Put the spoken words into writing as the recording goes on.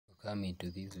Come into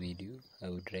this video, I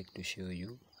would like to show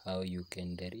you how you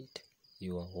can delete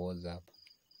your WhatsApp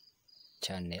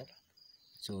channel.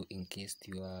 So in case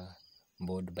you are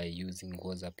bored by using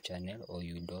WhatsApp channel or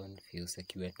you don't feel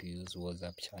secure to use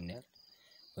WhatsApp channel,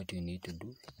 what you need to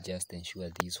do, just ensure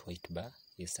this white bar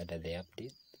is under the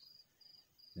update.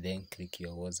 Then click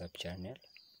your WhatsApp channel.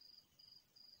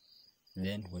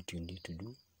 Then what you need to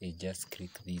do is just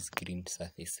click this green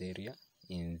surface area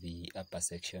in the upper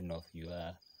section of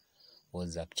your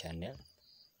WhatsApp channel.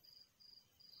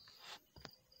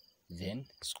 Then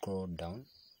scroll down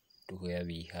to where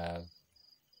we have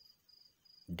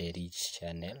delete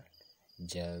channel.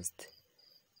 Just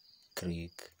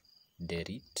click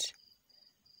delete.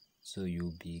 So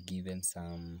you'll be given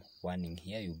some warning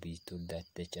here. You'll be told that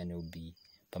the channel will be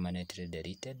permanently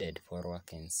deleted and follower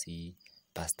can see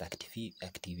past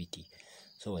activity.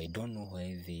 So I don't know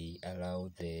why they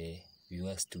allow the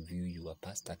viewers to view your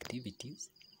past activities,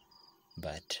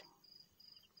 but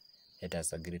let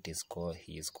us agree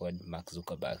he is called Mark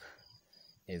Zuckerberg.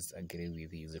 Let's agree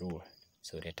with his rule.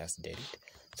 So let us delete.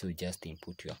 So just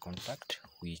input your contact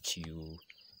which you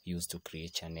use to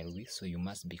create channel with. So you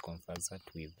must be conversant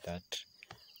with that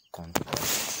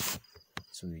contact.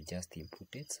 So you just input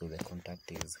it. So the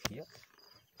contact is here.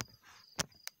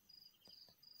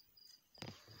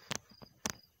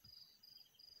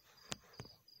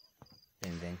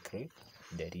 And then click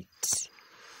delete.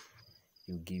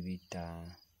 You give it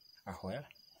a while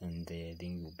and the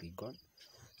thing will be gone.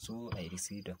 So I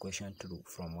received a question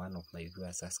from one of my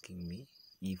viewers asking me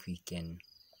if we can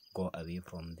go away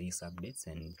from these updates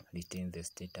and retain the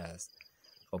status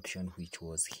option which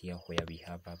was here where we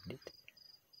have update.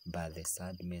 But the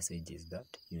sad message is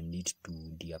that you need to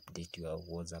de-update your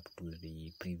WhatsApp to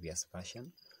the previous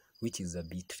version, which is a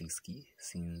bit risky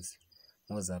since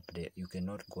WhatsApp you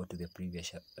cannot go to the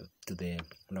previous to the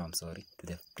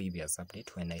previous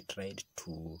update. When I tried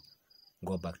to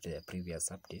go back to the previous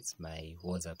updates, my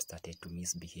WhatsApp started to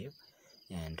misbehave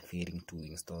and failing to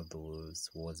install those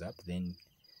WhatsApp. Then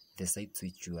the sites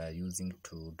which you are using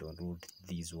to download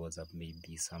these WhatsApp may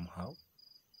be somehow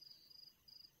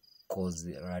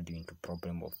run you into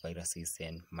problem of viruses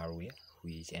and malware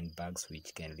and bugs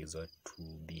which can result to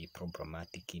be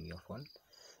problematic in your phone.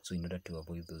 So in order to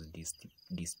avoid those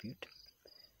dispute,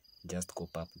 just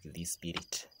cope up with this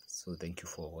spirit. So thank you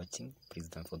for watching. Please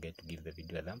don't forget to give the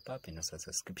video a thumb up and also a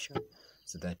subscription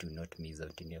so that you will not miss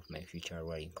out any of my future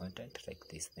worrying content like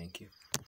this. Thank you.